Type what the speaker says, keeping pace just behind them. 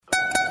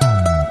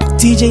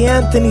DJ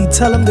Anthony,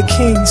 tell him the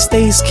king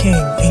stays king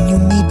and you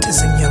need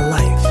this in your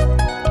life.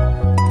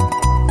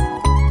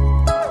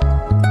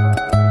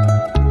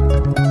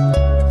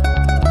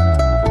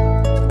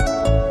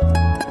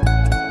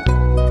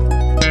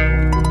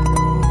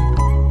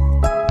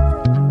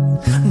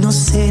 No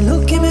sé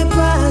lo que me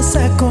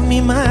pasa con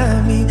mi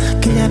mami,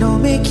 que ya no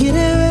me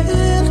quiere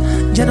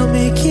ver, ya no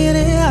me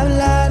quiere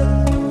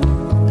hablar.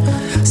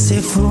 Se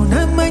fue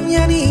una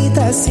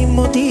mañanita sin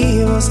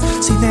motivos,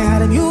 sin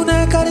dejarme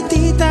una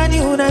cartita ni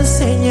una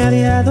señal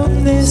de a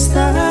dónde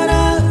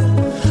estará.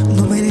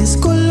 No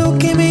merezco lo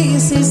que me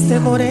hiciste,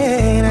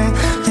 morena.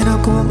 Ya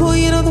no como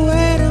y no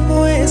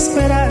duermo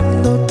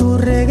esperando tu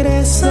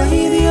regreso.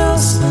 Ay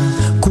Dios,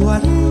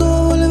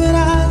 ¿cuándo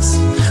volverás?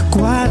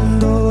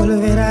 ¿Cuándo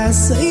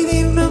volverás? Ay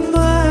dime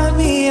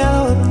mami, ¿a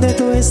dónde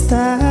tú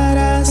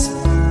estarás?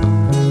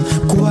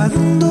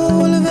 ¿Cuándo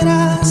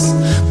volverás?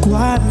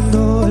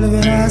 ¿Cuándo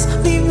volverás?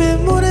 Dime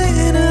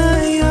morena,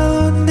 ¿y a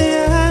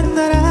dónde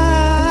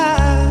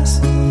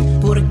andarás?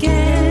 ¿Por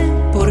qué?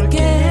 ¿Por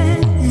qué?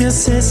 Me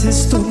haces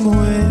esto,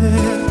 mujer.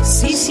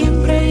 Si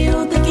siempre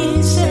yo te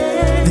quise.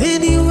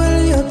 Ven y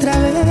vuelve otra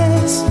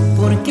vez.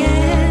 ¿Por qué?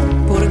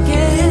 ¿Por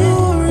qué?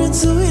 You're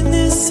doing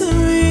this to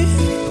me.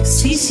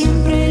 Si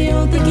siempre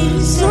yo te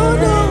quise. No,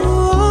 no.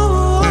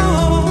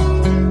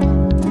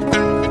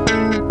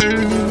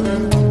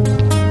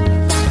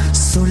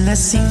 Son las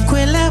 5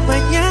 de la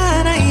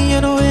mañana y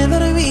yo no he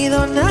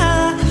dormido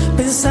nada.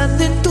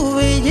 Pensando en tu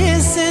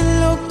belleza,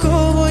 en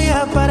loco voy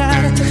a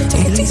parar.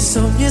 El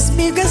insomnio es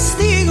mi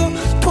castigo,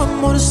 tu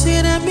amor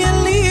será mi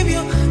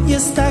alivio. Y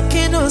hasta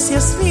que no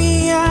seas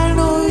mía,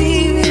 no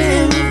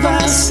viviré en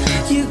paz.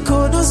 Yo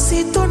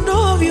conocí tu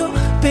novio,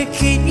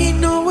 pequeño y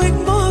no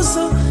buen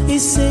mozo. Y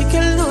sé que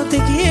él no te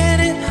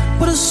quiere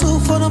por su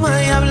forma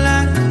de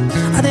hablar.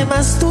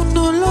 Además tú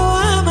no lo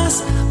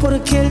amas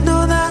porque él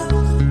no da.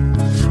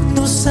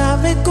 No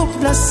sabe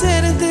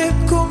complacerte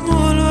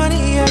como lo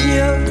haría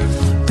yo.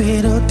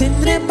 Pero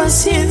tendré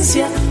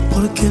paciencia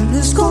porque él no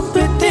es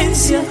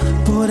competencia.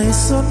 Por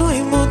eso no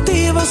hay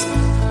motivos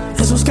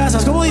en sus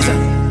casas, como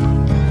dicen.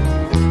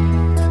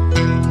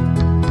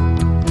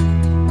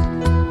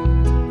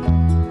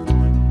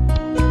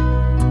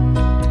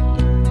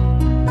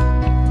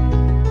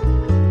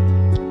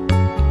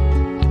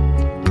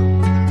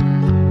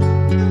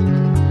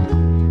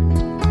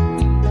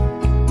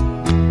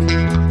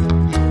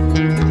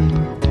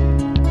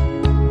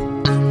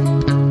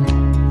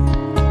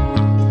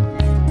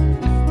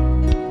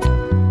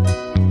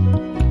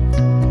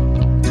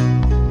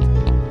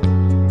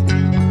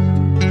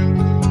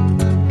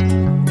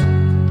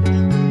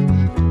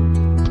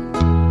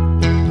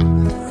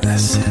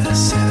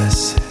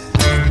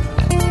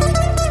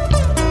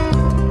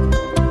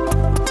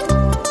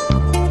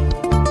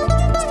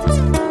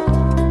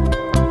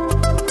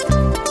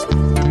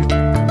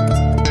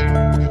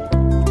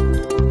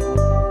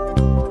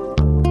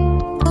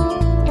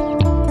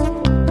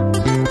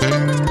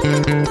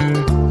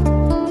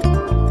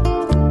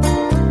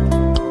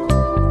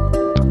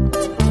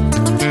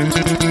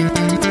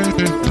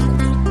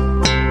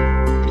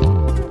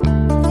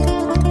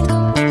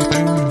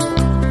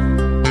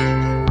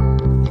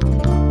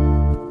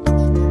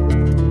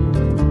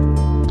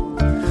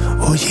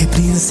 Oye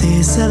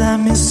princesa,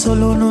 dame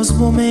solo unos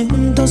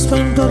momentos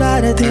para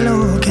implorarte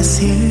lo que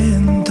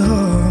siento.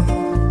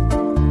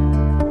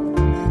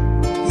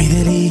 Mi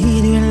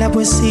delirio en la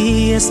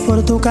poesía es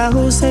por tu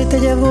causa y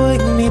te llevo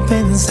en mi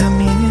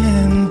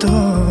pensamiento.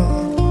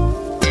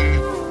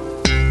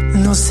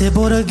 No sé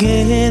por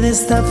qué de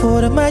esta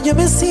forma yo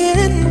me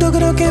siento,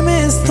 creo que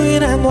me estoy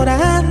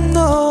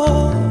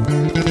enamorando.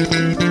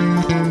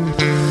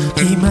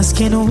 Y más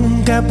que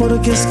nunca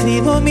porque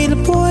escribo 1000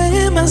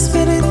 poemas,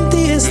 pero en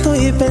ti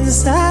estoy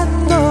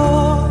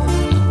pensando.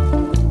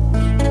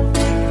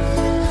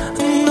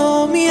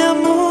 No, mi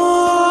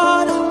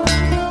amor,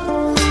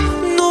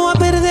 no a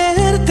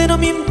perderte, no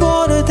me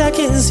importa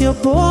quién se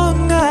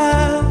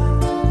oponga.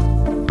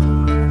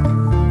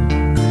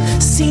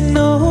 Si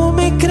no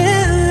me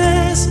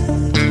crees,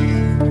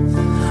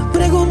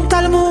 pregunta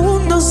al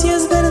mundo si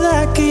es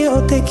verdad que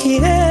yo te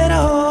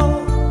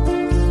quiero.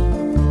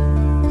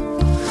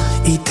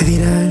 Y te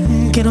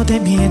dirán que no te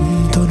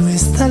miento, no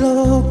está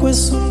loco,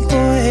 es un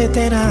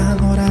poeta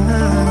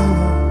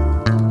enamorado.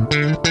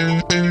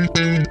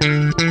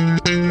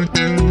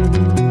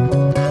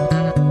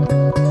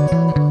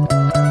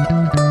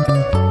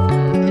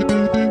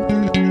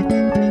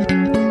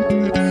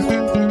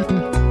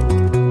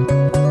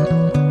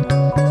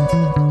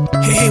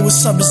 Hey,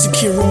 what's up? It's the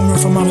Kid Romer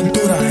from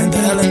Aventura and the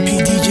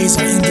LMP DJs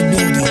are in the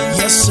building.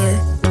 Yes, sir.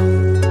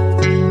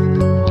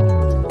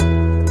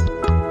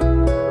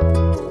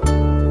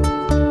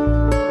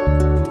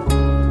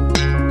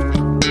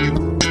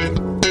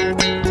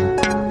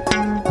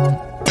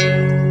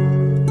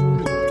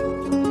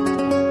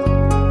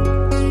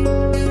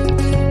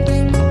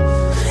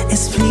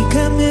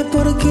 Explícame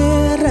por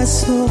qué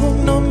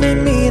razón no me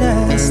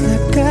miras la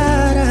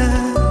cara.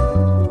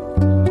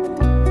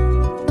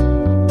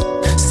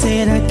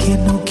 ¿Será que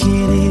no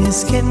quieres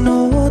Dices que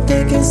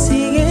note que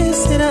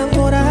sigues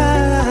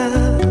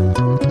enamorada.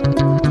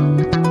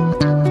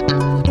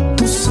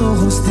 Tus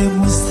ojos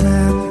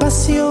demuestran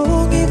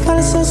pasión y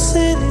falsos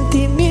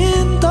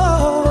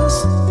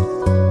sentimientos.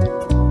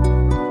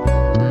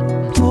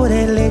 Por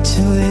el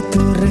hecho de tu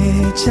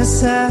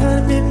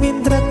rechazarme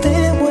mientras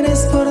te mueres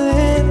por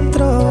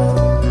dentro.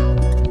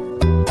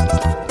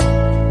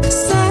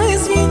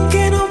 Sabes bien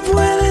que no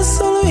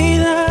puedes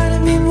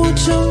olvidarme,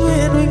 mucho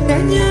menos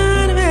engañarme.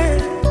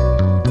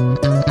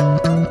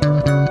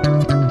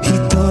 Y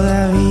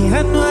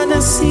todavía no ha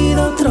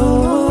nacido otro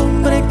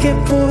hombre que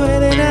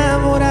pueda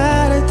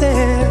enamorarte.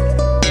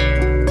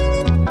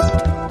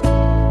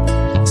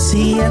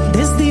 Si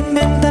antes de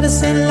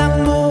inventarse el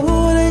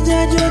amor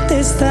ya yo te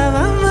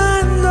estaba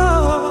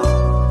amando.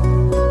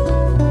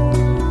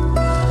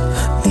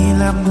 Ni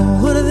el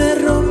amor de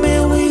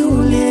Romeo y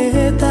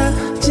Julieta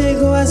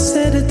llegó a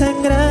ser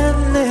tan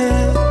grande.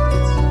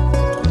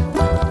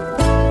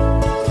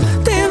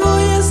 Te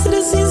voy a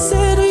ser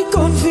sincero y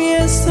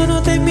confieso,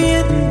 no te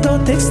miento,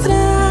 te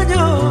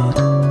extraño.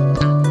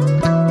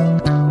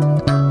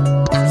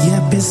 Y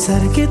a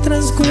pesar que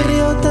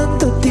transcurrió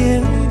tanto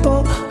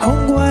tiempo,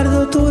 aún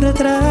guardo tu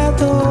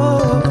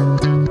retrato.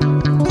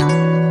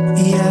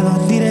 ¿Y a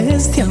dónde irá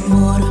este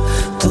amor?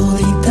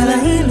 Todita la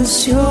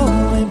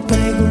ilusión, me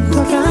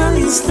pregunto a cada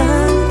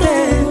instante.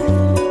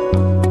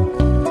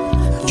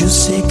 Yo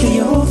sé que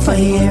yo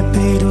fallé,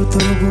 pero tu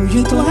orgullo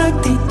y tu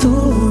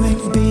actitud me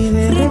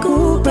impide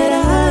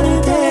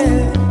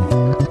recuperarte.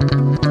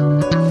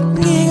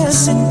 Niegas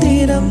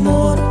sentir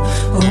amor,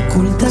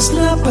 ocultas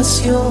la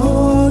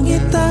pasión y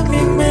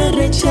también me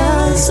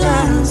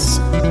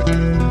rechazas.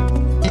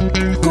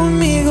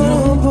 Conmigo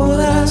no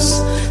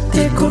podrás,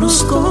 te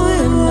conozco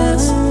de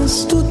más,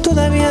 tú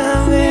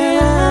todavía me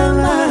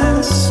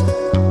amas.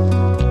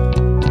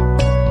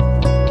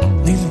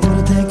 No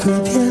importa que hoy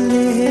te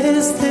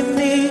alejes de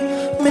mí,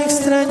 me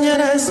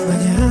extrañarás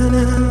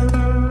mañana.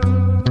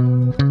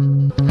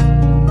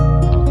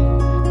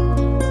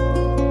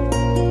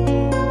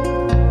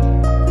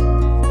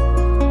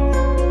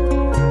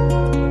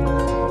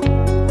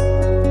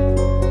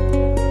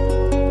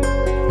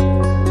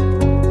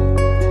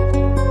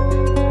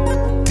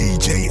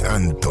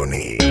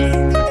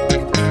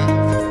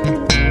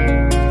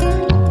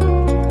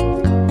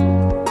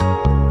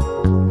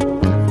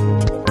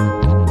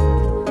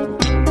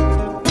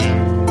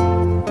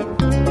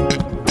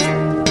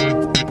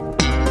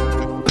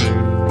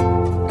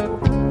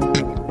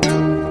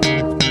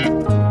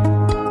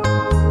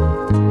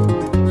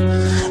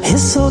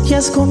 Eso que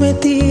has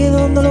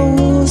cometido no lo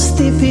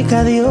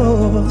justifica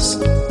Dios.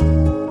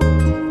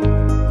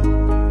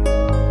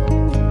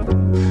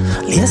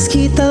 Le has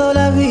quitado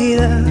la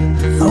vida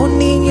a un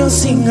niño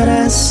sin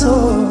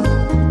razón.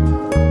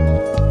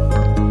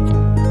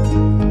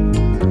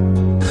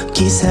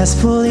 Quizás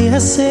podía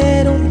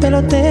ser un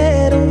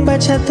pelotero, un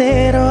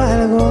bachatero,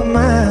 algo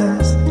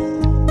más.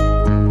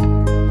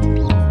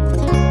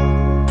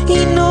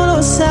 Y no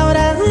lo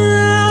sabrás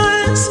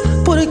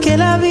porque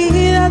la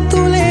vida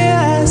tú le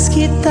has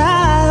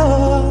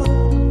quitado.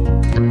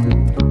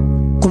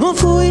 ¿Cómo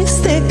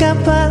fuiste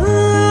capaz?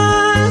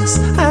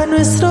 A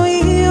nuestro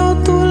hijo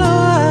tú lo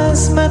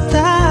has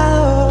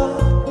matado.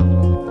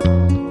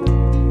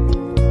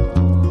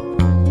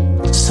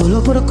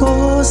 Solo por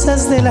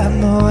cosas del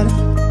amor,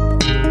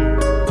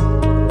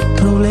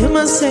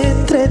 problemas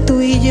entre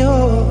tú y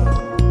yo.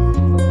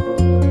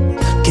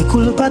 ¿Qué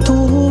culpa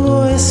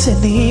tuvo ese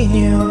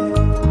niño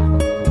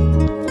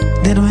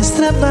de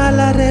nuestra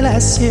mala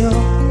relación?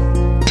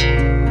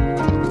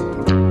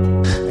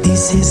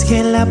 Dices que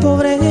en la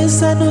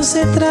pobreza no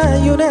se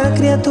trae una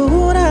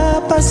criatura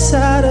a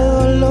pasar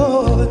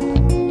dolor,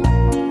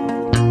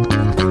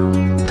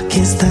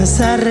 que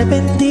estás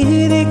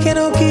arrepentida y que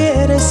no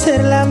quieres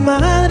ser la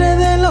madre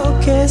de lo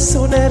que es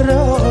un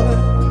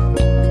error.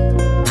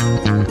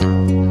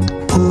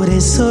 Por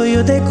eso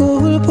yo te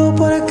culpo,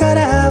 por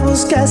cara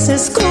buscas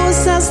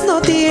excusas,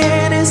 no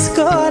tienes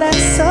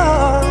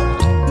corazón.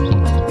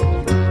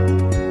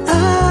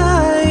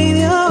 Ay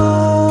Dios,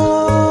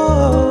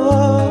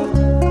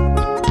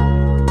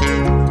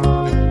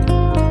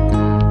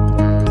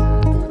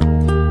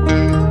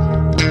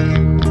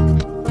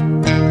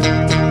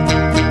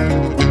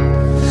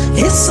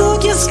 eso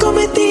que has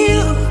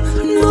cometido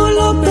no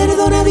lo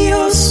perdona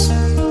Dios.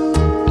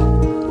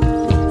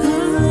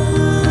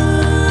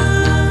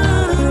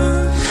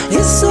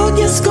 Eso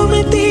que has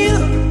cometido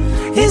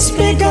es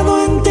pecado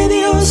ante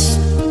Dios.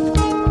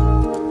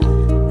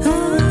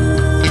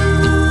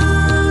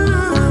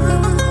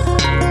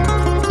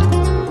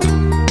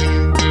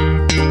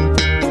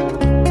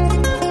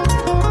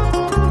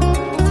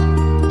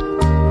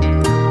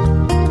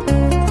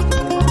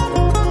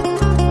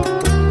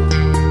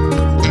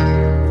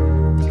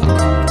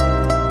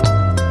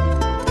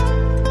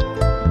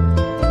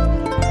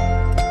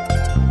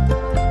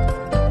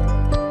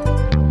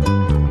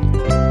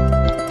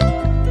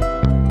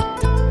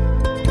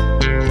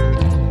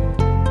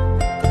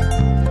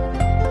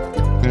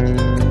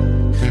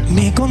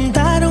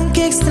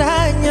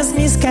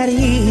 mis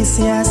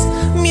caricias,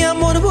 mi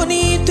amor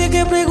bonito y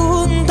que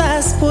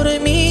preguntas por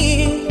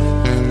mí.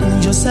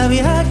 Yo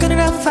sabía que no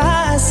era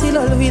fácil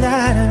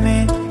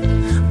olvidarme,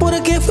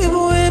 porque fui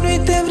bueno y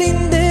te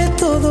brindé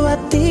todo a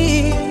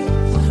ti.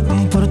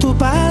 Por tu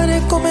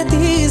padre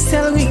cometiste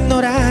algo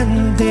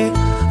ignorante,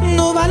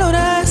 no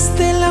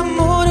valoraste el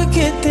amor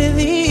que te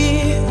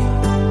di.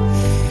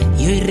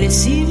 Y hoy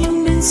recibí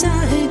un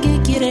mensaje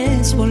que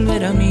quieres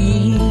volver a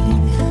mí.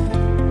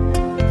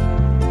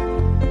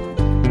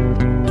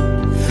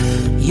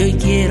 Y hoy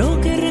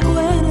quiero que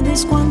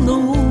recuerdes cuando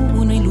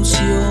hubo una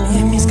ilusión. Y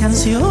en mis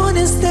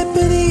canciones te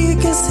pedí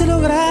que se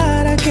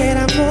lograra aquel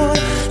amor.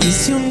 Y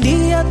si un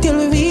día te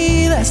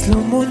olvidas lo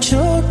mucho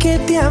que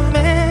te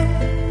amé,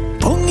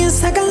 pon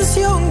esa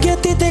canción que a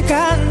ti te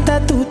canta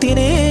tu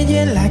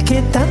teenager, la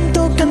que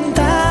tanto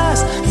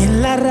cantas y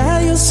en la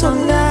radio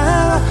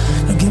sonaba.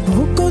 Aunque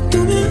poco tú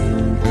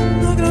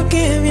no creo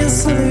que me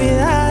has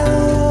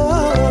olvidado.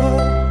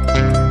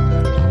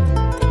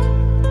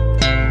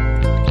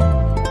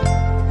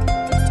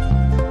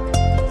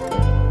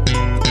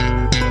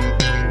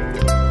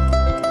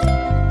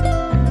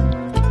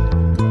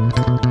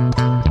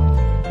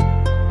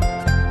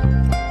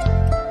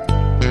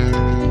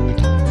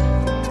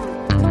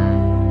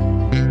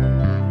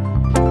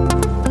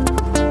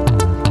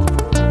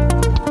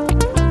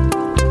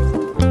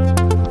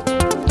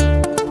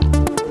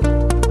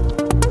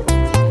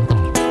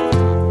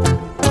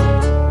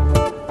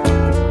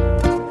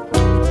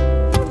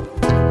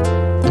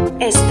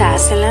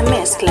 Estás en la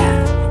mezcla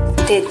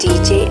de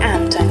DJ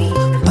Anthony.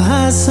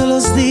 Paso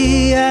los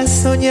días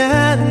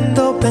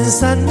soñando,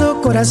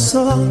 pensando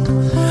corazón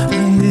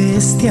de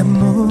este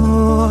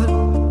amor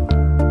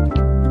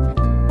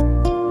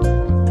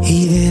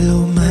y de lo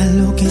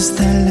malo que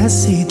está la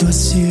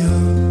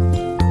situación.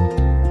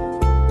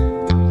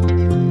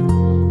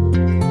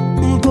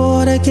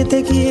 Porque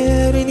te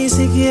quiero y ni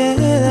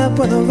siquiera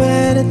puedo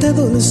verte,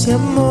 dulce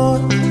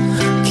amor,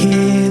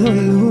 qué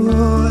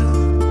dolor.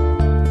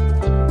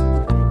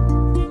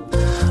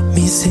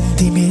 Mi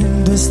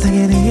sentimiento está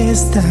en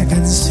esta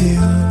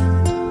canción.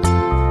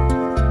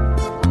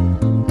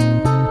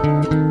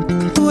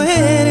 Tú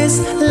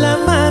eres la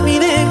mami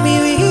de mi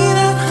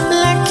vida,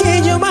 la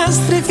que yo más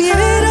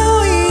prefiero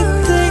y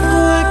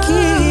tengo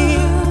aquí.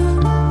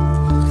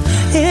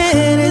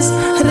 Eres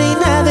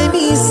reina de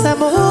mis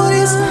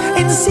amores,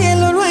 en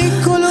cielo no hay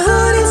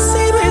colores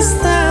si no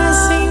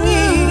estás sin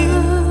mí.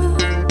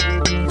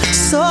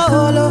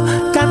 Solo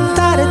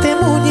cantarte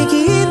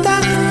muñequita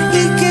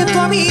y que tú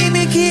a mí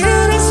me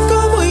quieres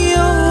como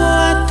yo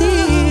a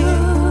ti.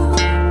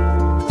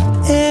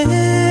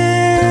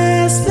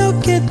 Es lo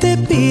que te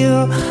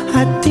pido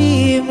a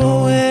ti,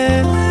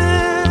 mujer.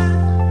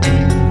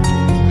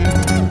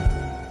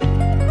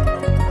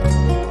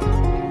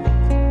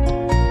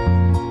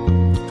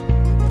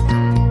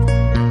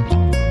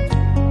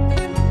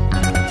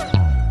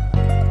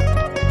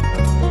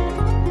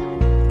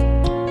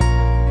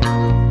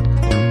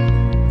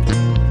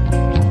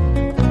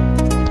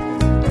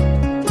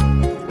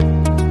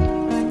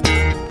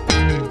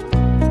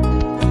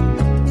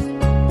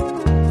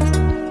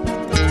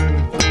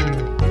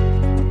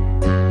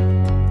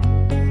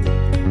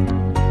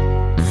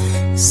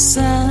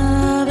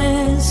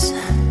 Sabes,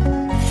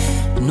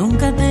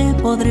 nunca te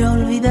podré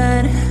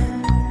olvidar.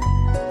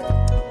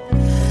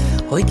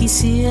 Hoy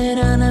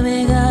quisiera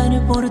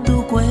navegar por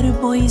tu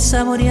cuerpo y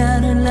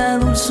saborear la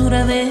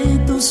dulzura de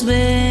tus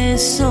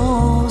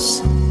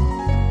besos.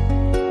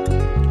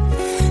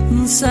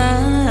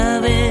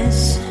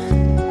 Sabes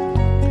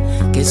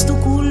que es tu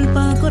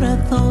culpa,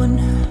 corazón.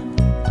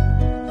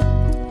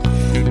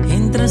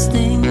 Entraste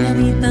en la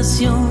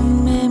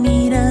habitación, me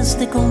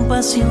miraste con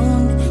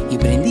pasión y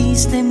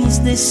prendiste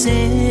mis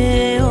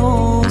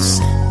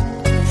deseos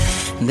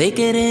de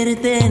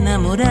quererte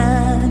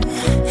enamorar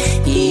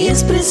y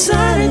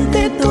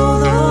expresarte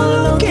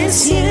todo lo que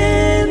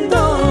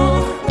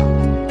siento,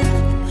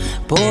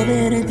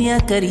 poderte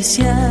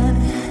acariciar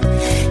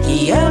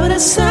y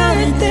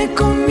abrazarte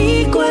con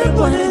mi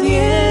cuerpo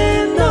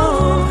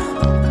ardiendo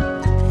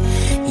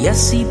y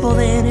así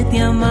poderte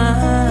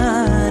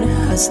amar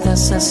hasta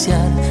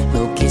saciar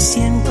lo que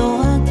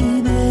siento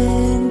aquí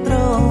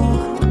dentro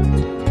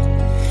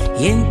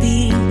y en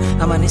ti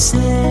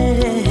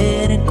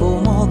amanecer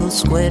como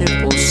dos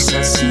cuerpos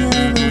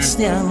saciados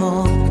de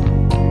amor.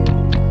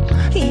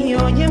 Y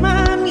oye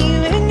mami,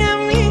 ven a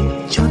mí,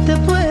 yo te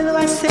puedo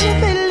hacer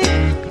feliz.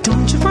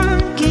 Don't you run,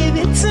 give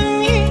it to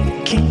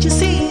me. Can't you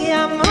see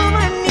I'm on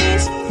my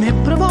knees? Me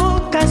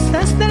provocas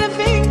hasta el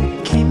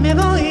fin. ¿Qué me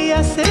voy a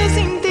hacer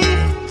sin ti?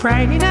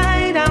 Friday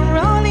night I'm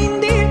rolling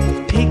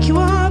deep. Pick you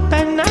up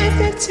at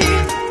 9:15.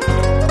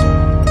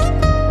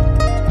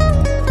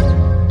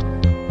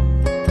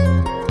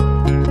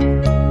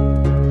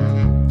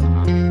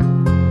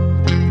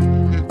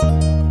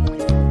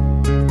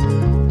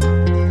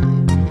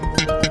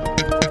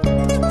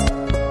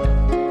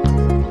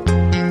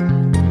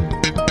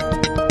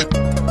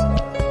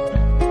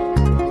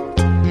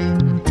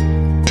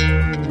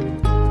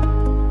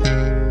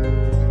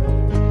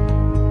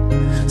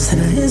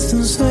 Será esto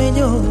un sueño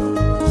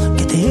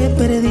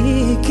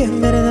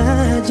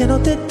no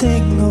te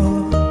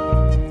tengo.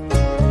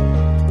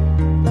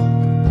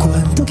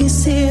 Cuánto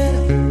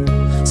quisiera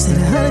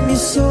cerrar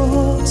mis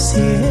ojos y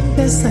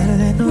empezar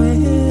de nuevo.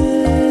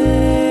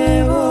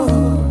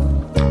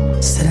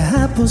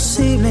 ¿Será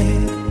posible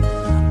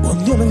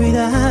un día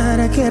olvidar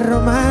aquel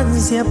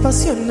romance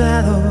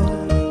apasionado?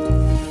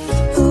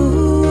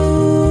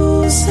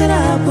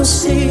 ¿Será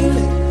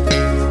posible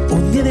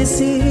un día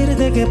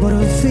decirte que por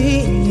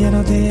fin ya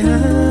no te amo?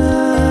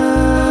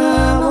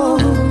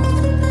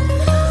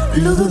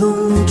 Lo dudo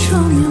mucho,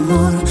 mi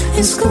amor.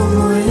 Es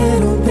como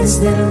ver un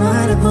pez del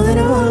mar poder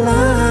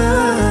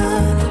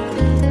volar.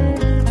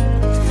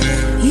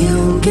 Y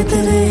aunque te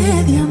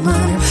deje de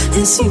amar,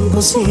 es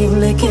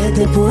imposible que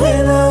te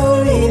pueda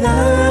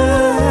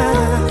olvidar.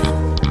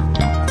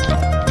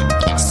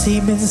 Si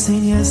me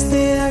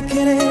enseñaste a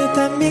querer,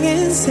 también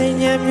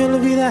enséñame a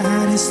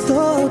olvidar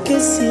esto que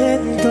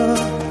siento.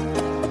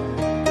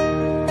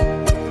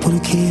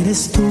 Porque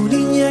eres tu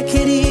niña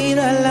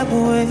querida, la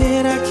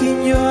mujer a quien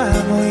yo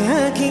amo y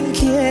a quien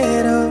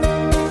quiero.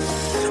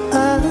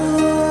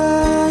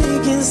 Ay,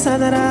 ¿quién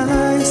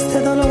sanará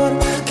este dolor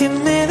que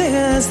me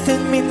dejaste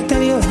en mi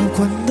interior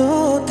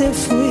cuando te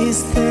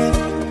fuiste?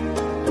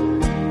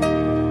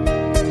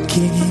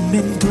 Quien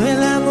inventó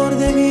el amor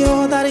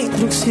debió dar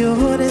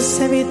instrucciones,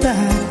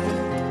 evitar.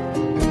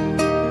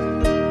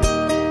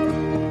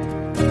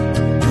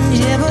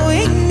 Llevo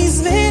en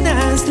mis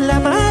venas la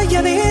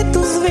magia de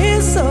tus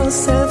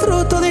besos, el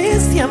fruto de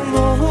este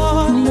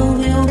amor. Lo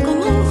veo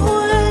como un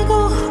juego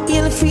y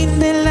al fin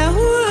de la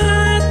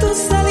jugada tú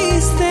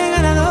saliste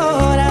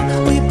ganadora.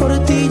 Hoy por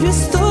ti yo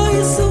estoy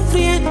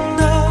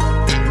sufriendo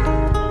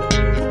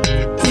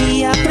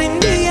y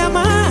aprendí a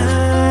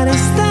amar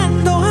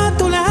estando a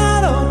tu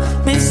lado.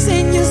 Me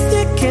enseñaste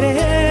a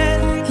querer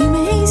y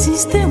me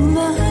hiciste un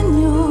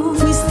daño.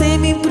 Fuiste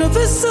mi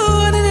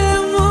profesor en el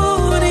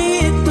amor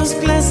y en tus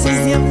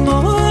clases de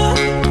amor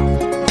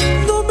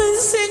no me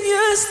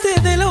enseñaste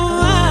de lo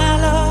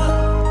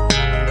malo.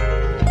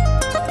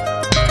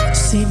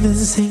 Si me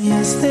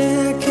enseñaste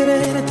a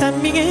querer,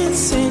 también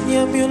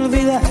enséñame a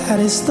olvidar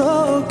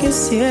esto que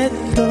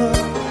siento.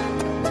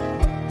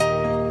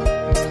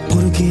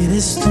 Porque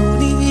eres tu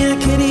niña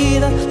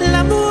querida,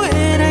 la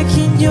mujer a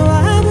quien yo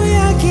amo y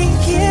a quien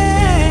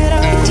quiero.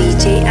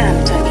 DJ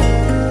Anthony.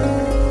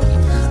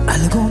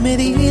 Algo me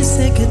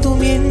dice que tú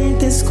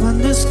mientes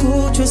cuando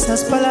escucho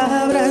esas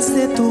palabras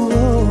de tu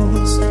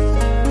voz.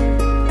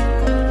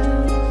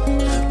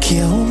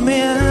 Que aún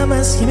me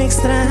amas y me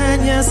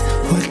extrañas,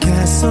 o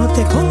acaso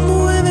te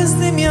conmueves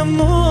de mi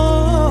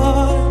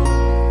amor.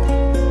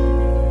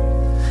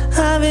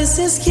 A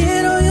veces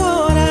quiero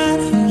llorar,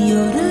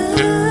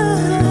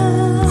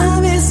 a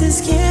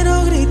veces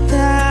quiero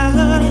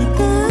gritar,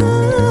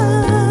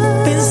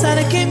 pensar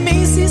que me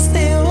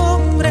hiciste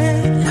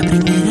hombre, la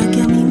primera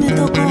que a mí me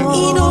tocó,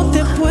 y no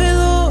te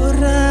puedo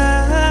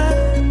borrar.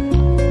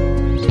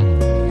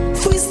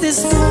 Fuiste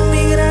tú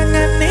mi gran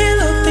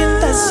anhelo,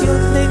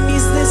 tentación de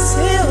mis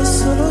deseos,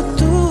 solo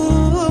tú,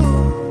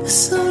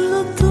 solo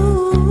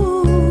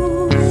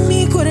tú.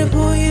 Mi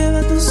cuerpo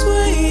lleva tus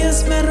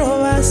huellas, me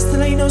robaste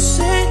la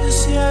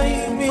inocencia y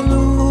mi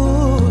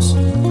luz.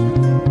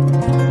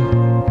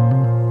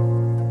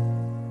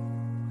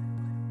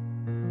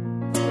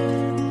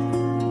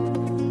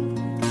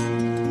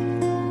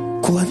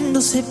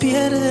 Cuando se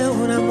pierde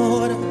un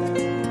amor,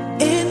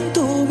 en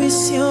tu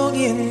visión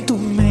y en tu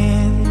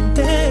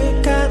mente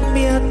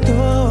cambia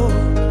todo.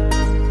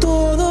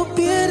 Todo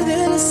pierde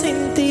el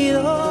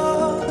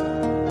sentido.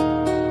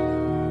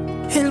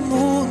 El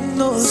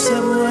mundo se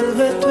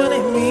vuelve tu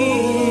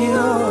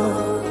enemigo.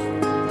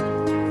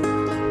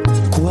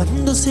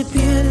 Cuando se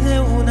pierde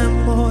un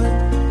amor,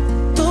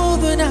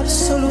 todo en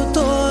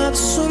absoluto,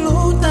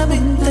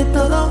 absolutamente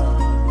todo,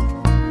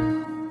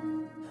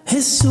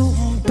 es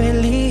un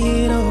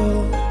peligro.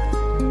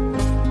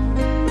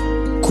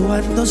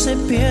 Cuando se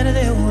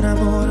pierde un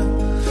amor,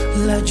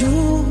 la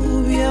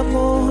lluvia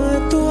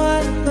moja tu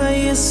alma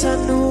y esa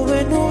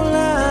nube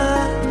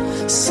nula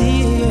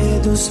sigue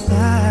tus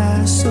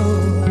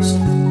pasos.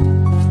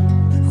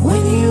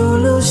 When you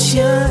lose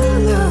your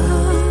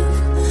love,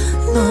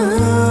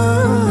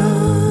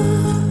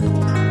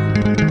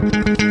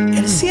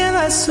 el cielo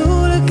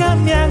azul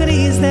cambia a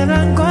gris, de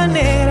blanco a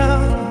negro,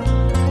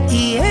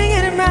 y en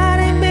el mar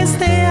en vez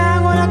de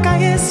agua la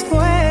calle es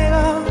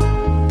fuego.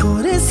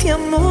 Por ese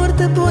amor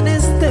te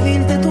pones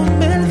débil, te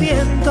tumba el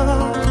viento.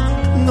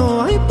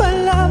 No hay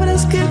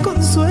palabras que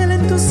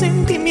consuelen tus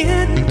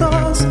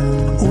sentimientos.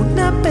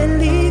 Una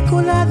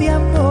película de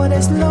amor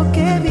es lo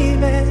que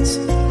vives,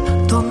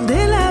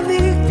 donde la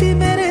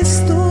víctima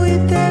eres tú y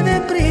te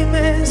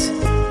deprimes.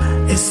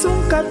 Es un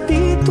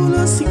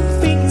capítulo sin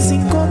fin,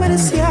 sin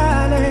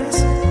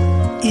comerciales.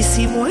 Y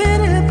si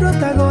muere el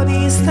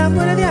protagonista,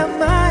 muere de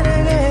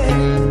amargue.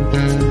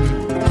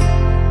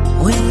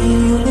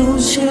 When you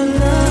lose your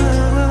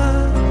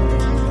love,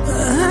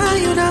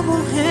 hay una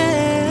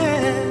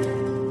mujer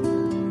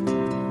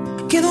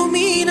que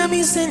domina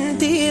mis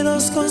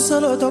sentidos con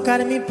solo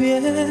tocar mi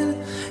piel,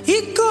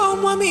 y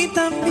como a mí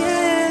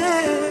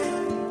también.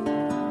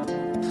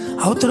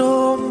 A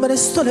otro hombre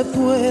esto le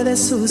puede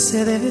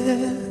suceder,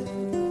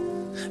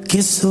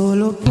 que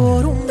solo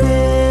por un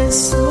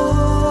beso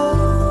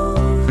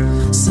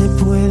se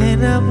puede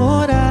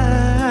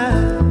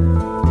enamorar,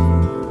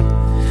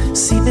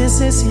 sin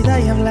necesidad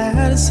de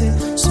hablarse,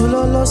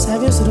 solo los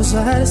sabios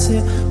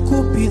rozarse,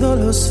 Cupido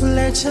los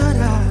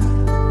flechará.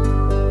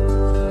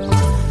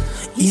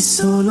 Y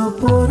solo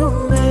por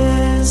un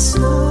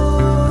beso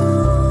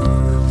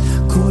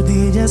con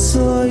ella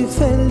soy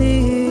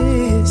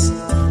feliz.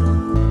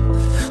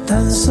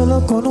 Tan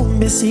solo con un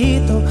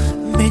besito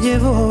me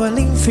llevó al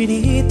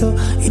infinito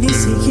y ni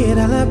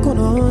siquiera la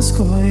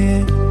conozco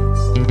bien.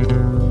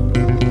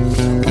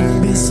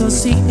 Un beso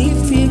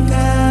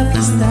significa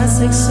amistad,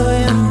 sexo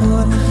y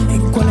amor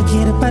en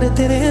cualquier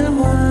parte del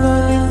mundo,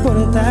 no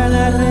importa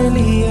la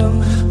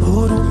religión.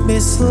 Por un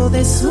beso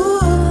de su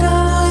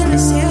boca el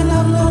cielo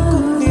habló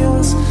con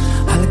Dios,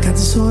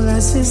 alcanzó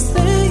las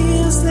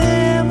estrellas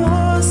de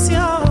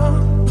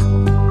emoción.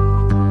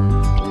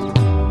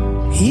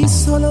 Y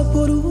solo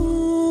por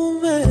un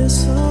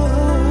beso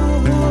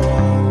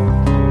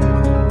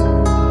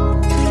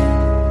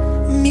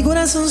mi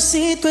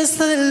corazoncito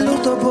está de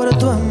luto por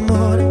tu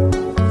amor.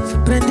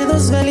 Prende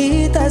 2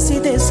 velitas y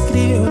te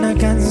escribe una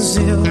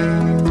canción.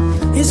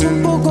 Es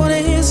un poco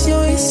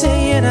necio y se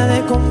llena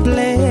de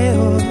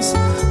complejos,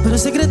 pero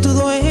sé que tu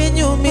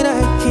dueño, mira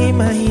qué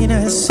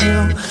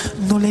imaginación.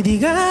 No le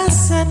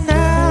digas a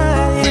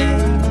nadie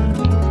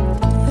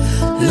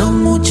lo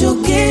mucho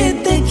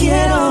que te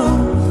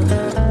quiero,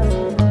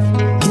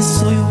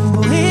 soy un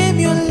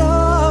bohemio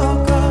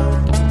loco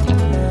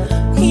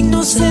y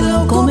no se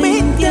lo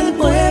comente al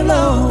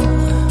pueblo.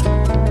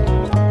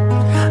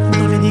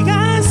 No le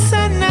digas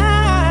a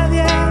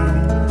nadie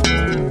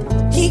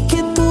y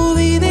que tu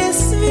vida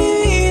es mi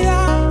vida,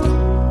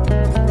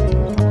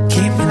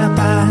 que me la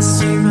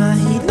paso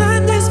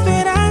imaginando,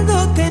 esperando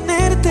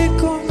tenerte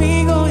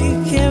conmigo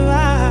y que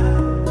va.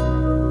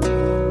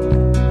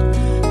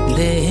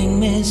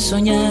 Déjenme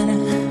soñar,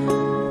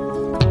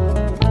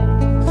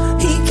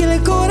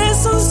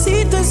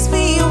 corazoncito es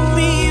mío,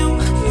 mío,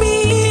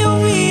 mío,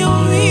 mío,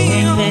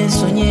 mío. déjenme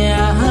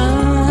soñar.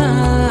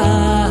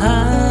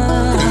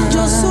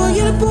 Yo soy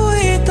el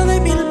poeta de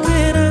 1000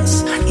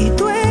 penas y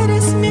tú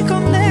eres mi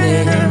condena.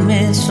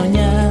 Déjenme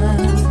soñar.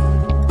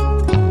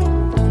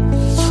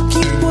 ¿Qué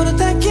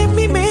importa que en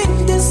mi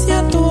mente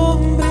sea tu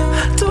hombre?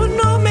 Tú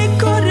no me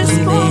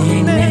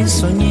correspondes. Déjenme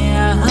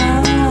soñar.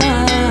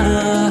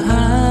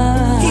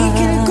 Y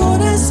que el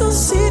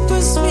corazoncito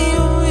es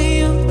mío,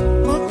 mío,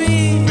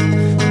 mami.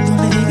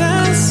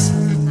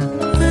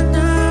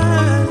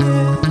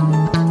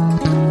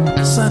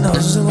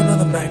 Sing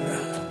another banger.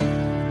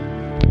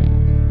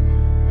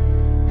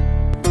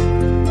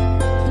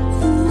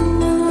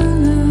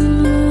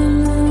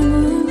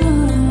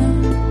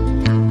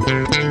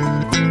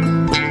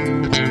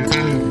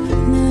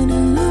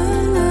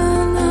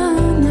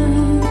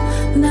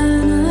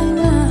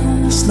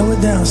 Slow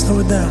it down, slow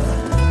it down.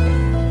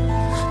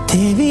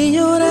 Te vi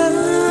llorar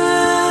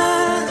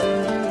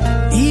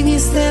y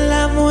viste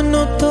la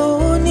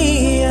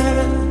monotonía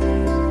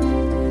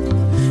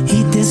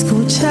y te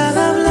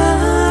escuchaba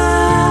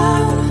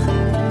hablar,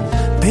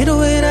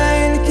 pero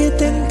era el que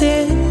te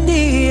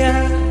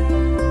entendía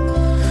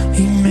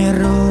y me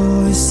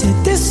robó ese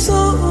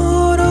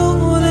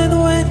tesoro de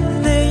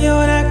duende y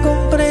ahora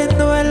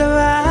comprendo el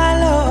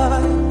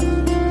valor,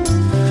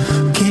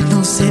 que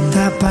no se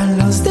tapan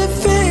los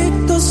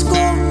defectos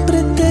con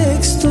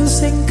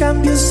pretextos, en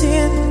cambio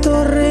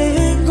siento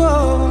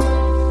rencor.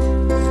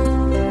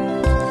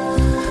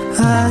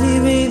 Ay,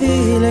 ve y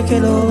dile que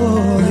lo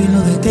odio y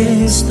lo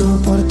detesto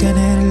por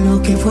tener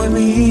lo que fue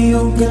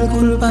mío, que el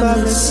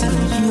culpable soy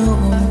yo,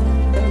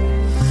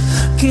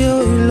 que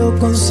hoy lo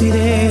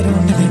considero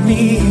un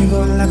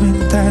enemigo,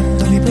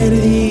 lamentando mi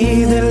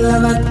pérdida en la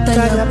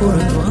batalla por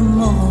tu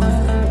amor.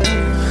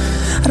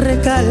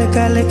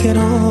 Recálcale que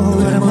no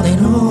duermo de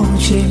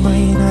noche,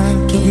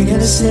 imaginar que en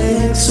el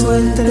sexo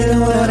entre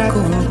hora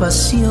con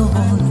pasión.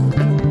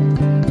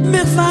 Me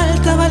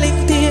falta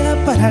valentía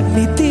para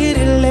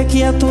admitirle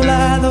que a tu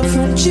lado fui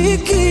un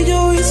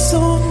chiquillo y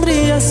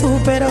sombría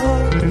superó.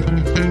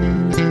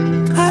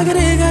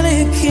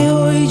 Agrégale que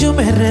hoy yo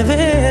me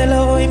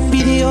revelo,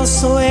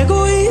 envidioso,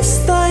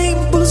 egoísta,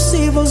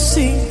 impulsivo,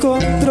 sin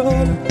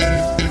control,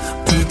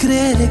 por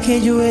creer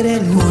que yo era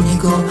el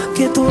único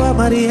que tú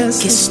amarías.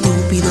 Qué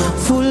estúpido.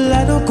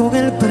 Fulano con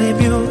el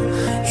premio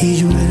y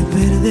yo el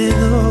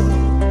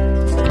perdedor.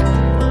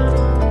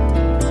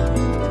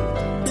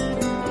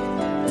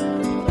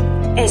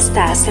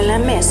 Estás en la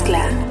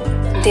mezcla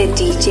de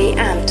DJ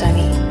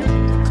Anthony.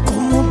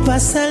 Como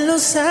pasan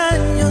los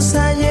años,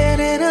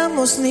 ayer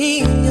éramos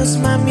niños,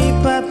 mami y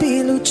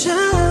papi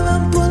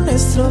luchaban por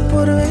nuestro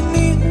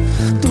porvenir.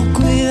 Tú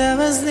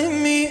cuidabas de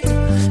mí,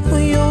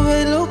 hoy yo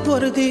velo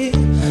por ti.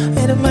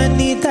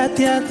 Hermanita,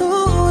 te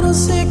adoro,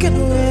 sé que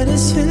no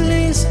eres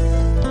feliz.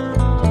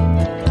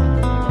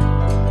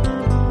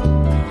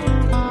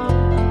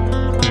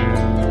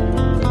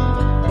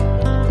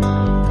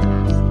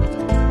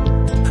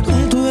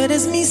 Tú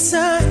eres mi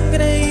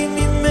sangre y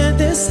mi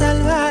mente salud.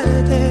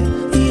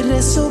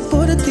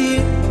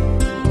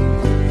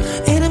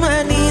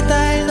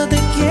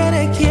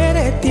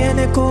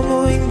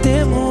 como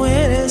 20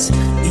 mujeres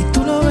y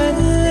tú lo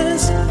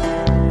ves.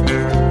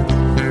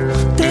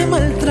 Te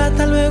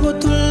maltrata, luego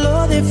tú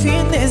lo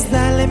defiendes.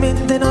 Dale,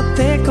 mente, no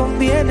te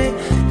conviene,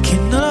 que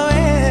no lo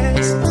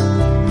ves.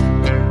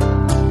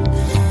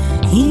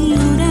 Y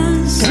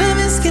lloras, cada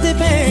vez que te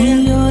veo,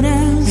 y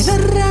lloras, me da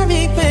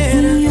rabia y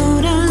pena, y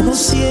lloras, como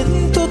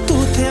siento tu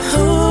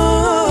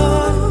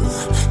temor.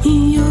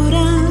 y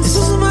lloras, En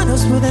sus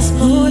manos puedes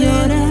morir,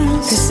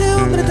 lloras, que ese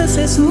hombre te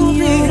hace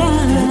sufrir,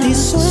 te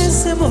hizo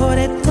ese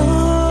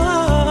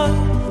moretón.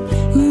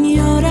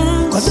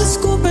 lloras, Cuando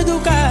escupe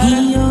tu cara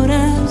y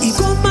lloras, y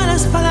con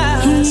malas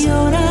palabras, y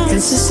lloras,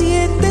 él se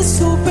siente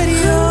superior.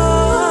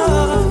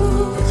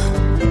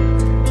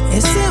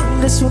 Ese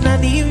hombre es un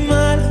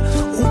animal,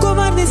 un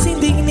cobarde sin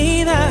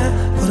dignidad,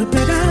 por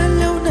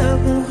pegarle a una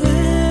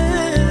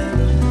mujer.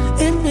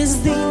 Él no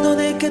es digno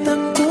de que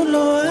tanto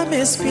lo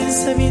ames.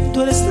 Piensa bien,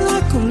 tú eres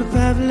la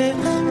culpable,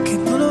 que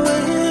no lo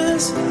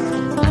ves.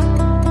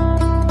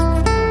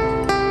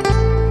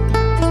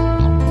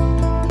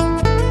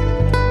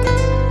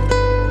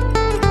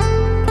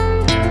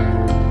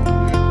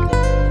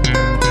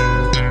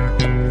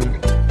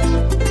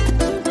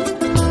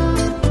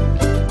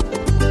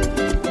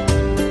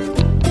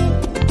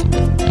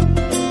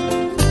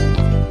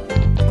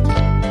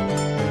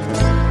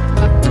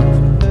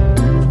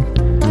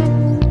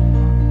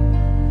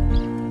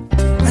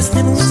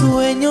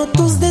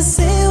 Tus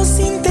deseos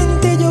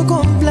intenté yo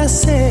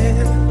complacer,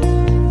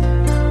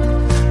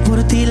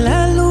 por ti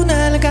la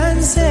luna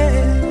alcancé,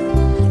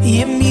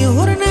 y en mi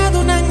jornada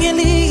un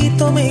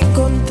angelito me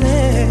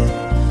encontré.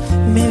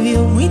 Me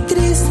vio muy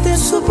triste,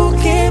 supo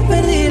que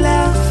perdí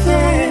la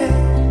fe.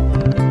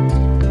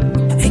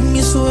 En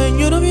mi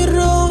sueño no vi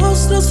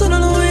rostro, solo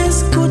lo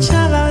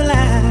escuchaba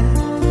hablar.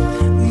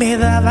 Me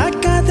daba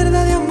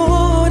cátedra de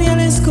amor y al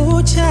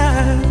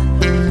escuchar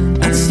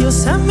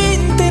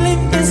ansiosamente le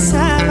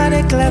empezaba a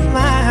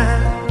reclamar: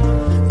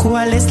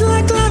 ¿cuál es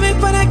la clave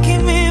para que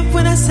me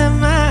puedas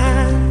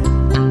amar?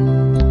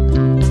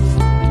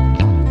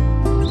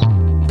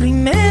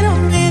 Primero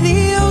me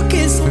dijo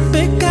que es un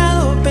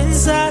pecado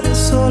pensar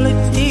solo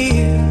en ti.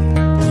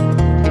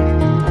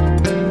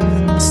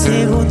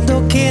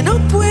 Segundo, que no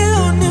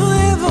puedo ni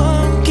debo,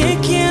 que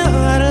quiero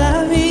dar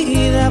la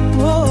vida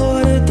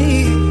por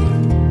ti.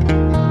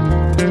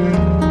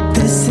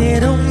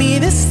 Tercero, mi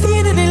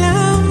destino en el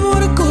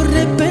amor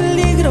corre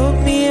peligro,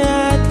 me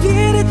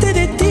advierte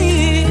de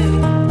ti.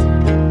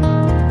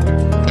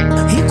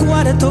 Y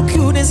cuarto, que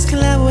un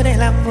esclavo en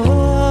el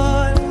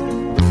amor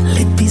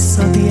le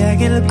pisotea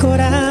en el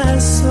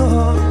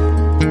corazón.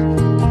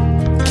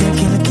 Que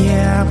aquel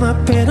que ama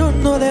pero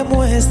no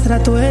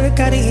demuestra todo el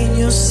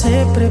cariño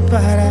se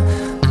prepara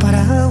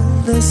para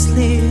un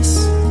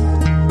desliz.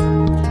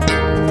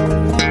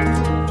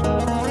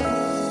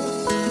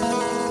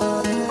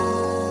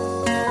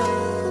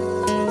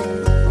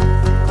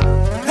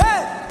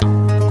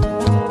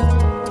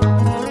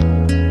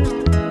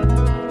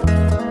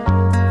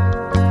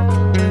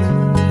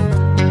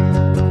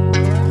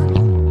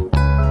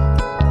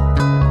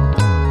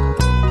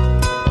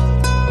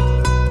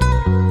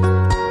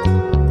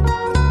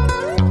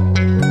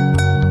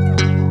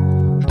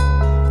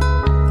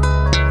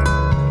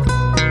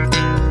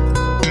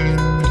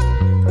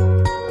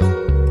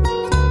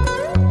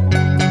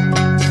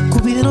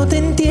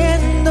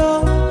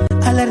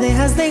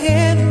 Alardejas de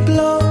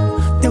ejemplo,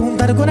 de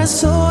juntar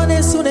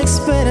corazones, un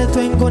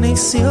experto en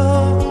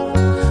conexión.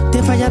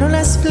 Te fallaron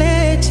las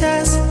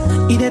flechas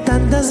y de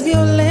tantas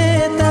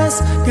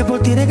violetas que por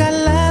ti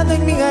regalado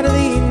en mi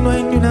jardín no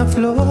hay ni una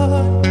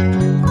flor.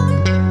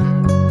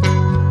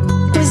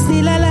 Pues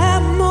dile al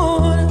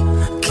amor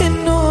que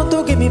no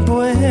toque mi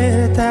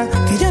puerta,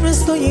 que ya no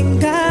estoy en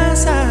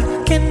casa,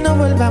 que no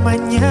vuelva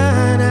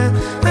mañana.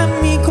 A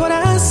mi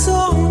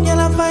corazón ya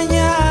la ha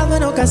fallado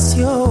en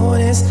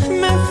ocasiones.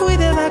 Me fui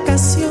de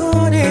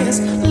vacaciones,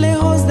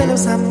 lejos de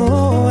los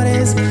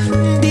amores.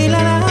 Dile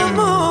al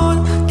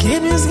amor que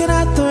no es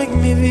grato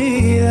en mi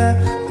vida.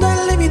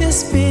 Dale mi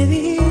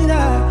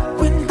despedida,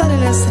 cuéntale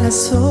las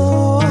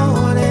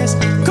razones.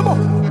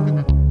 ¿Cómo?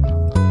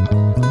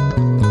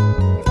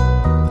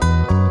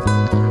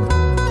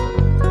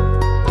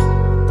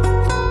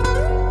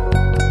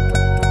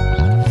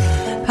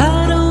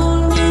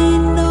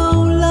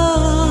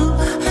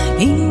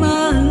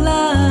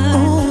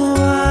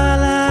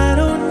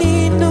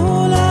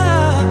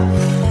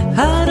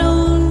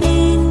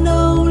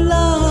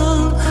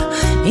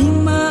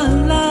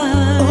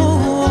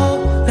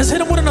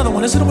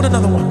 Let's hit him with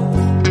another one.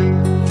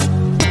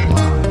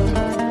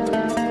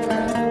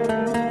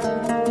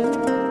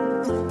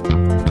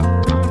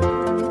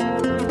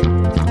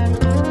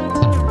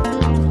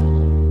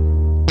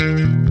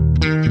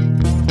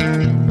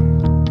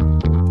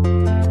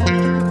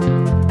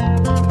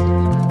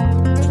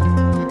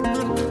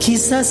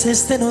 Quizás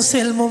este no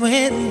sea el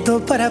momento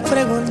para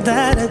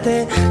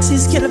preguntarte si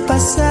es que al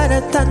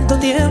pasar tanto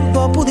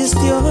tiempo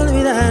pudiste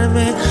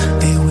olvidarme.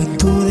 Veo en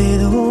tu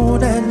dedo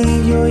un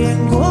anillo y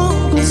en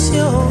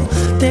conclusión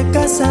te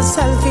casas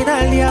al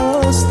final de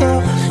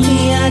agosto.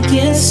 Y aquí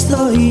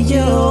estoy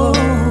yo,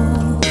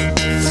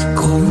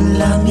 con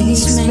la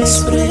misma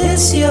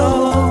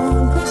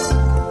expresión.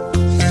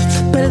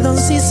 Perdón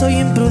si soy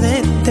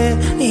imprudente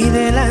y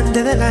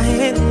delante de la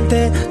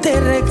gente te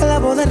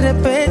reclamo de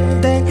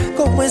repente.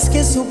 ¿Cómo es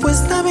que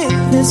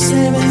supuestamente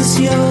se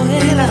venció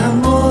el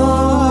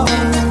amor?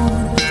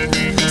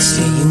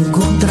 Si hay un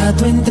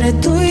contrato entre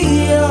tú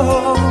y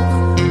yo,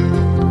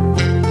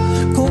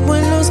 como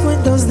en los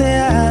cuentos de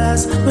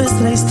hadas,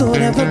 nuestra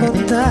historia fue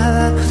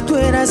contada. Tú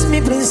eras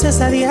mi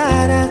princesa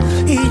Diana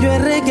y yo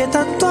el rey que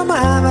tanto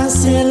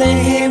amabas. El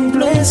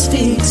ejemplo es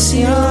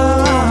ficción,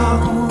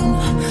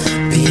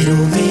 pero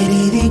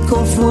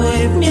verídico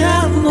fue mi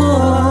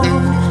amor.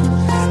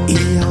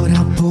 Y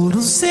ahora por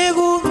un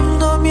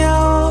segundo me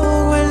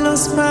ahogo en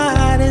los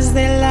mares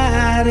de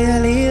la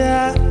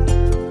realidad.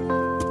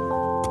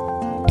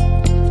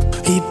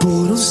 Y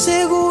por un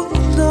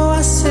segundo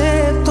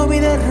acepto mi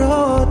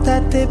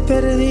derrota, te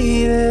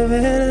perdí de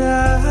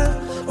verdad.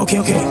 Okay,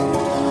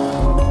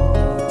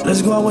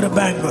 let's go out with a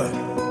banger.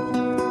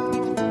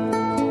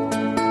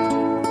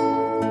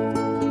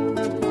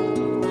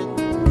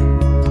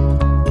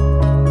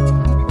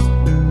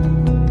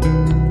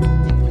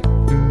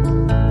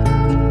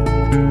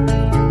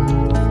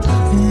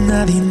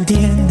 Nadie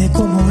entiende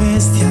cómo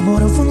este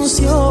amor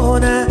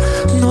funciona.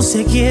 No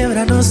se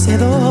quiebra, no se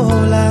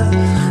dobla,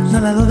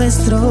 nada lo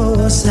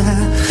destroza.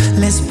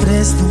 Les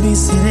presto mi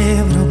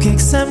cerebro que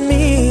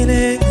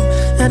examine,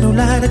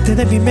 anularte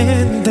de mi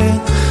mente,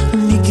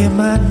 ni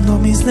quemando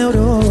mis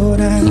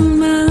neuronas.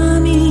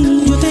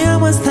 Mami, yo te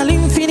amo hasta el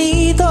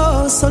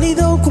infinito,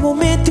 sólido como un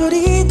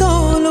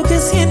meteorito. Lo que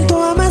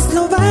siento a más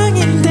lo van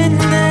a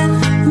entender.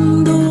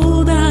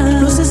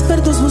 Los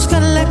expertos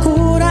buscan la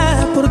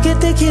cura, porque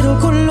te quiero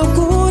con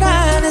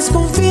locura.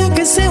 Desconfío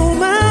que sea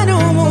humano,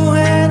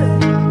 mujer.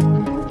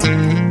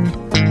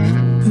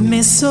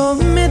 Me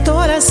someto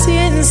a la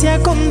ciencia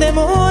con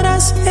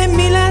demoras. En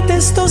mí la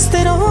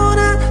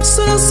testosterona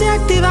solo se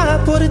activa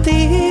por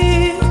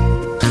ti.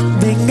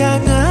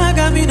 Vengan,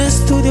 hágame un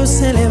estudio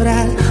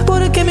cerebral,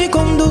 porque mi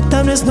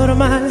conducta no es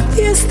normal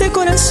y este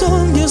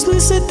corazón Dios lo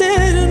hizo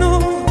eterno.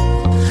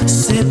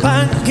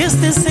 Sepan que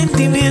este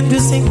sentimiento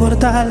es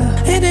inmortal,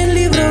 en el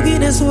libro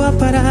Guinness va a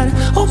parar.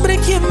 Hombre,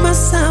 ¿quién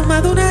más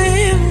ama de una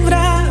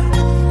hembra?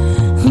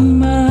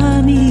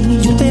 mami,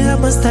 yo te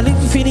amo hasta el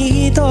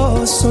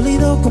infinito,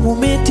 sólido como un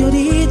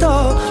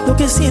meteorito. Lo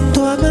que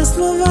siento a más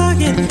lo van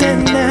a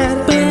entender.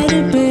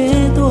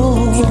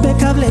 perpetuo,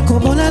 Impecable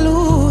como la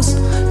luz,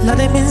 la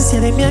demencia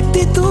de mi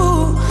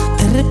actitud.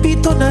 Te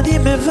repito, nadie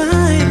me va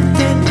a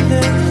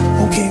entender.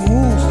 Okay.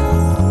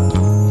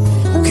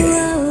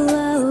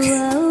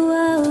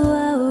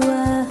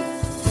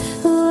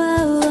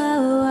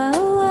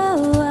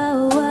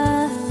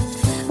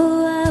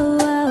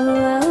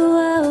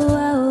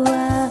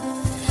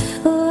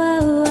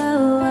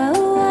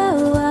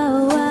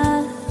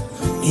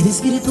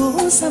 Eres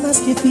virtuosa más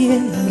que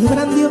fiel, algo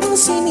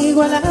grandioso,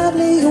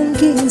 inigualable y un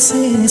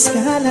 15 en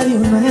escala de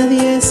 1 a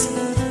 10.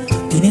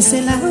 Tienes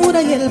el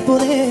aura y el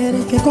poder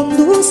que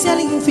conduce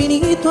al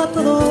infinito a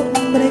todo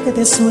hombre que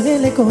te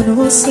suele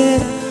conocer.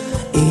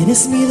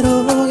 Eres mi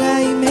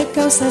droga y me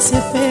causas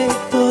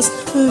efectos.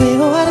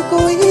 Veo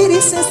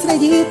arcoíris,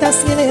 estrellitas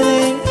y el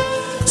Edén.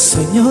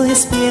 Sueño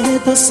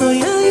despierto,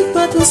 soy adicto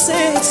a tu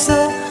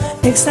sexo.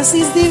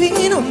 Éxtasis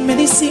divino,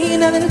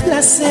 medicina del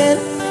placer.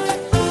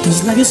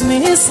 Tus labios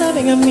me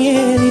saben a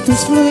miel y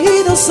tus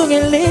fluidos son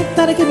el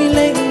néctar que mi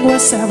lengua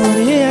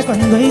saborea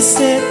cuando hay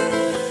sed.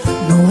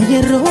 No hay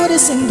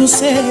errores en tu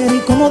ser y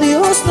como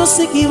Dios no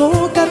se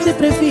equivoca, te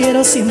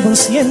prefiero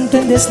 100%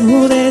 en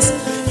desnudez.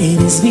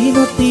 Eres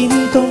vino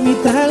tinto, mi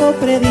trago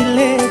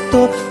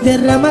predilecto.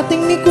 Derrámate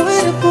en mi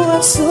cuerpo,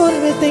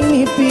 absórbete en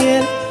mi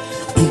piel.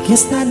 Y que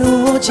esta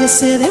noche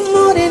se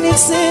demore en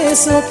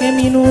exceso, que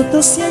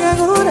minutos se hagan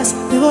horas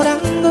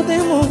devorándote,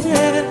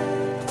 mujer.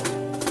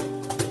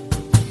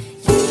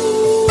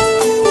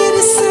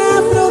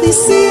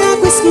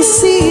 Afrodisíaco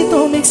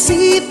exquisito, me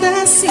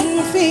excitas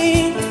sin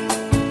fin.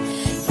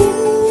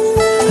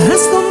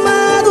 Has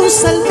tomado un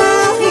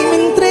salvaje y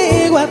me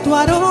entrego a tu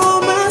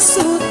aroma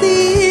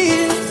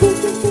sutil.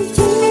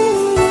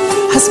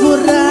 Has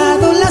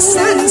borrado las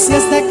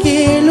ansias de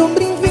aquel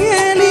hombre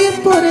infiel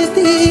y por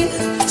ti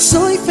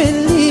soy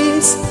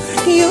feliz.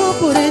 Yo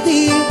por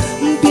ti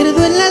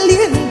pierdo el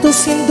aliento,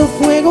 siento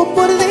fuego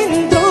por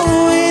dentro.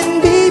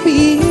 And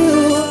baby,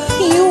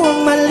 you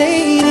are my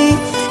lady.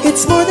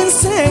 It's more than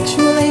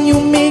sexual and you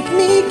make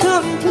me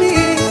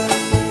complete.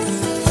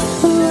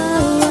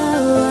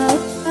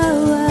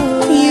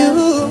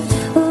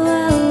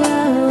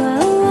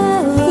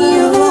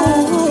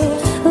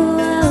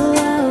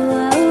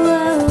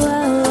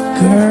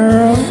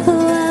 Girl,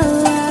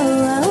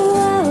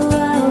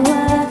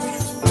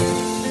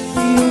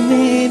 y un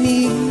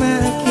enigma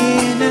que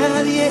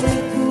nadie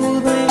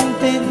pudo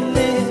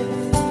entender.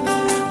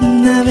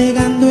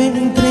 Navegando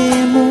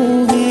entre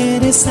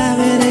mujeres,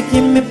 saber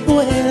quién me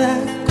pueda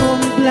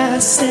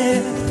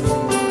complacer.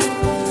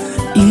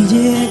 Y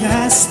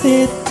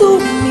llegaste tú,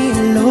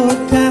 mi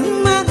loca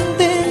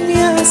amante,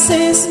 me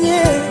haces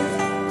bien.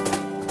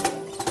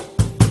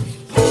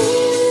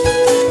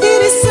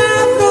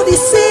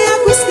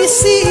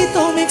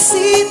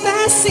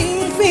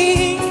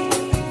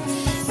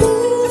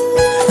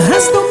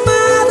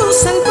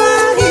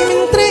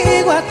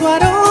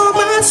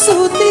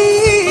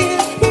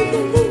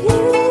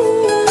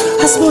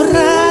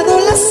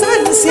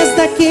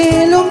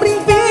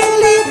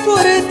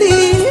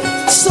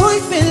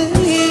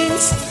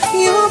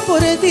 por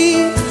ti,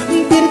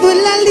 pierdo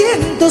el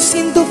aliento,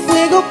 siento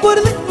fuego por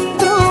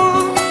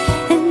dentro.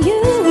 And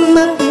you,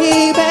 My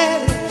baby,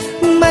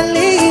 my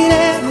lady,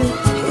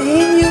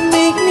 and you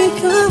make me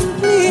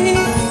complete.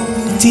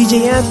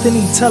 DJ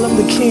Anthony, tell him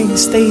the king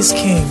stays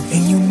king,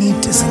 and you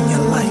need this in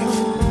your life.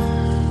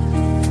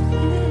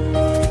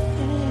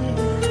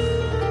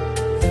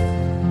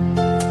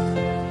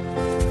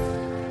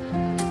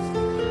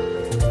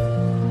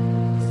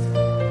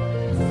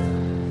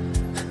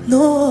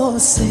 No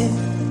sé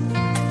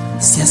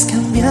si has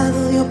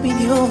cambiado de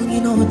opinión y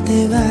no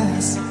te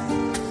vas.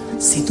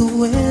 Si tu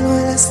vuelo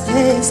a las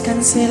 3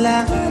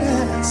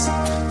 cancelaras,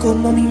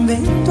 ¿cómo me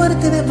invento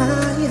arte de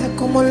magia?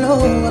 ¿Cómo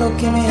logro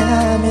que me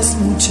ames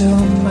mucho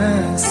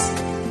más?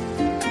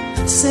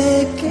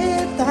 Sé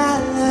que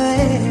tal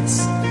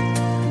vez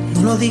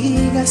no lo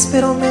digas,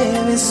 pero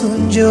me ves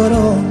un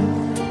llorón,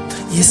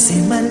 y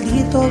ese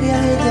maldito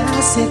viaje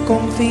ya se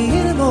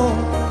confirmó.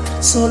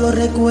 Solo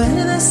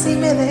recuerda, si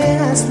me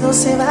dejas no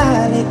se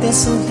vale, te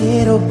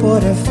sugiero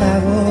por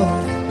favor.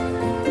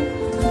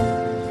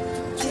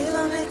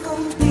 Llévame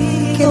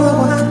contigo, que no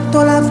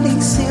aguanto la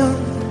aflicción.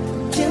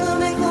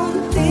 Llévame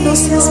contigo, no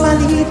seas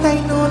malita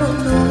y no.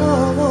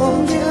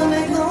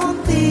 Llévame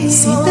contigo,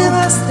 si te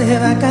vas de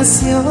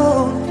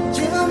vacación.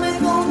 Llévame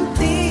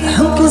contigo,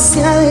 aunque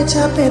sea de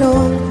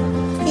chaperón.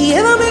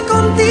 Llévame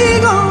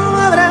contigo,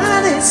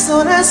 habrá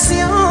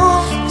desolación.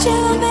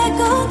 llévame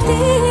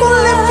contigo.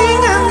 Ponle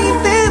fin a mi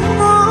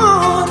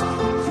temor.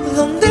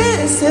 ¿Dónde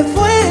se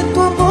fue tu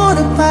amor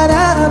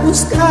para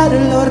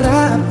buscarlo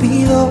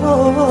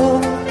rápido?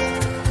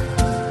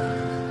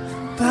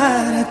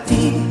 Para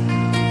ti,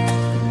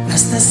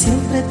 hasta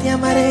siempre te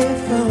amaré,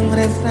 fue un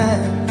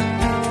refrán,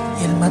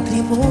 y el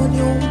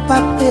matrimonio un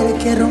papel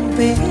que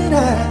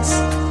romperás.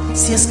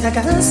 Si es que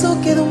acaso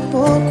queda un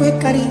poco de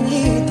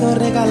cariñito,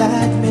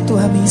 regaladme tu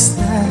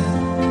amistad.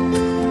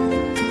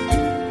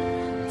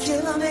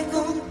 Llévame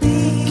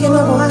contigo, que no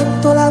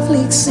aguanto la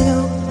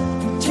aflicción.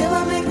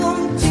 Llévame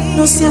contigo,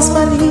 no seas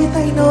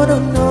malita y no.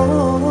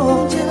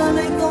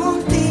 Llévame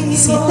contigo,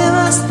 si te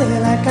vas de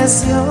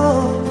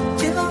vacación.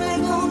 Llévame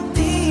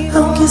contigo,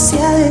 aunque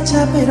sea de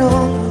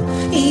chaperón.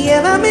 Y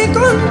llévame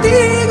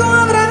contigo,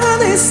 habrá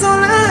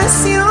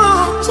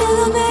desolación.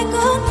 Llévame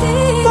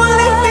contigo.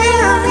 Ponle fin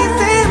a mi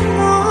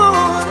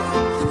temor.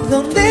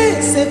 ¿Dónde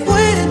se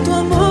fue tu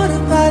amor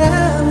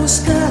para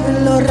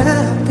buscarlo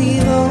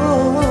rápido?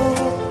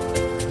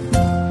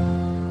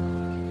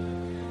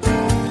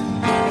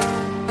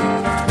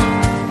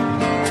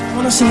 I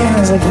wanna see your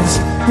hands like this.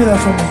 Do that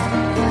for me.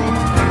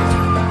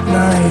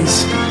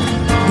 Nice.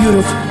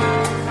 Beautiful.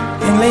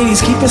 And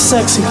ladies, keep it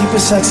sexy like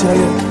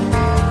that.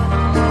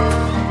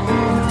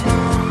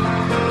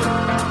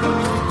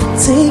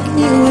 Take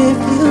me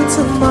with you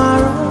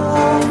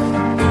tomorrow.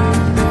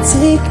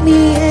 Take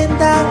me and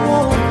I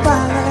won't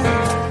bother.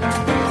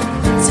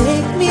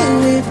 Take me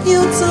with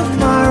you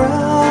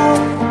tomorrow.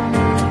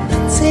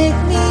 Take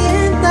me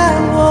and I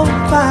won't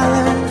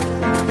bother.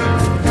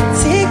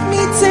 Take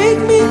me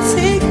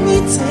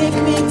with you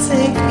tomorrow.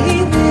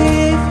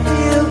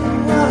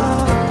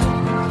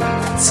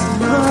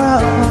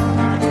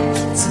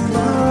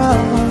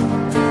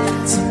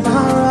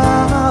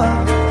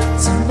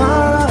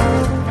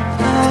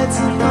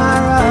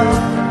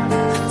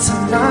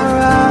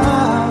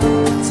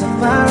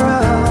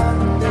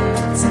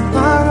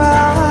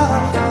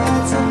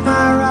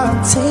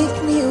 Take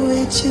me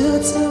with you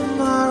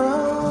tomorrow.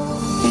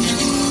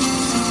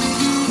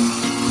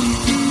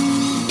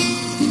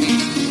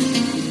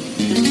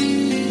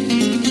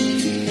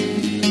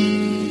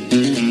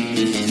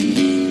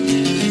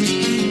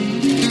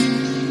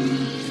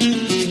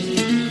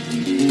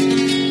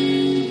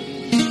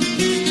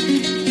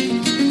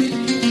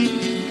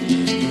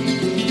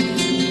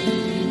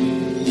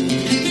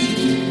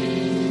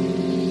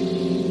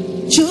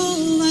 Yo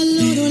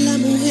valoro la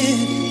mujer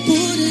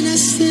por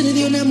nacer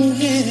de una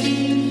mujer,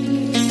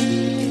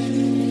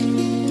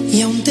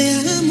 y aún te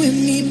amo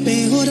en mi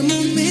peor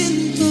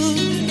momento.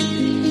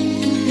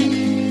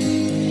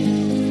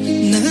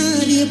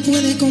 Nadie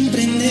puede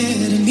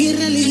comprender mi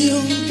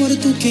religión por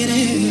tu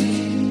querer.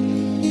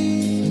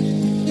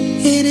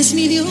 Eres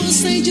mi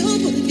diosa y yo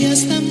por ti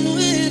hasta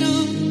muero.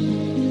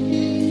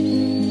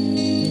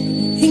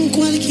 En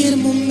cualquier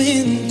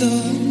momento,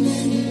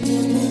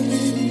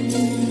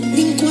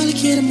 en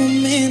cualquier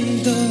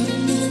momento.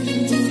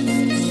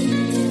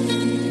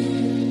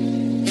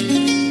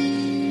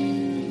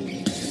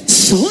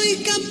 Soy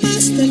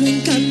capaz de lo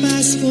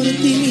incapaz por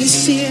ti, mi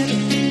cielo.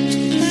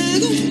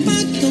 Hago un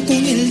pacto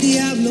con el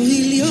diablo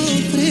y le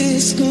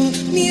ofrezco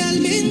mi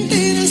alma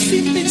entera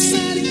sin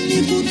pensar en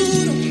mi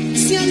futuro.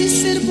 Si ha de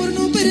ser por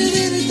no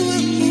perder tu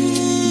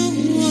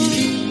amor,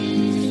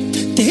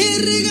 te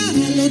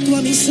regalo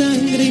toda mi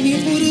sangre y mi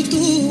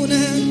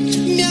fortuna.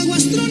 Me hago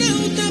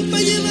astronauta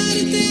para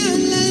llevarte a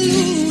la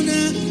luna.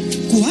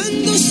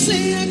 Cuando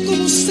sea,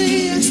 como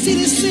sea, si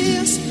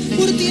deseas,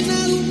 por ti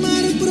nado un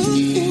mar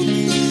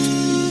profundo.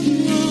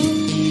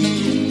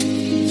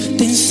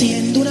 Te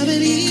enciendo una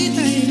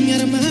velita en mi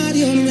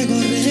armario, luego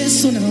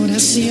rezo una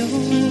oración.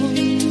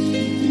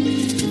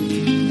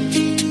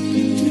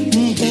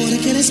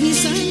 eres mi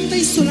santa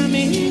y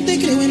solamente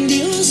creo en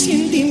Dios y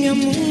en ti, mi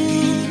amor.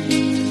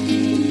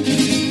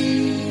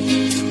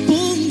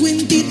 Pongo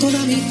en ti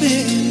toda mi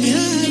fe, me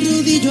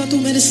arrodillo a tu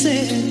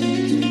merced.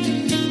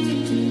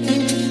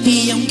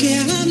 Y aunque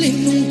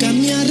hablen nunca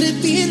me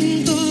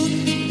arrepiento.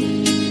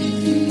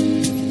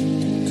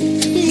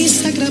 Mi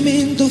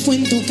sacramento fue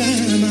en tu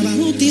cama,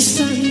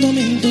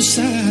 bautizándome en tus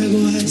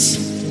aguas.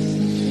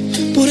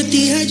 Por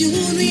ti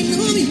ayuno y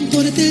no me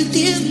importa el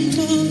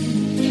tiempo.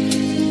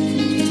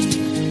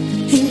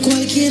 En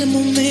cualquier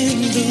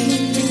momento.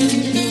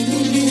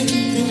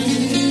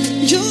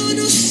 Yo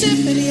no sé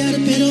pelear,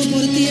 pero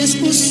por ti es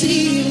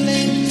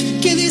posible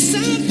que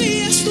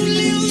desafías tu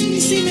león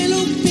si me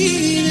lo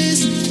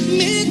pides.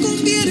 Me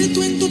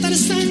convierto en tu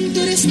Tarzán, tú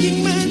eres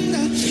quien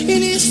manda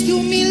en este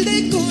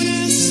humilde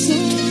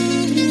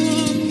corazón.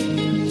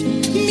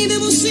 Mi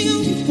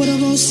devoción por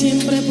vos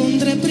siempre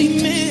pondré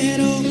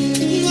primero.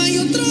 No hay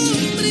otro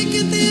hombre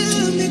que te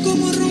ame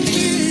como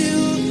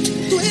Romeo.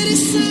 Tú eres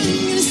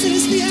sangre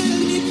celestial,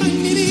 mi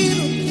pan, mi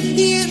vino,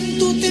 y en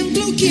tu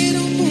templo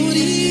quiero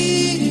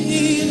morir.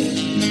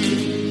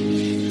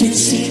 Te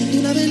enciendo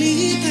una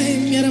velita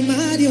en mi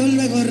armario,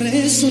 luego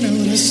rezo una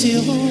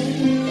oración.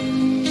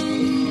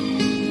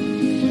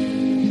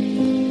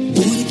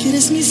 Porque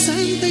eres mi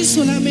santa y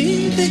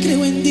solamente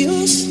creo en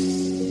Dios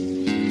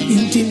y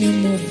en ti, mi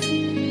amor.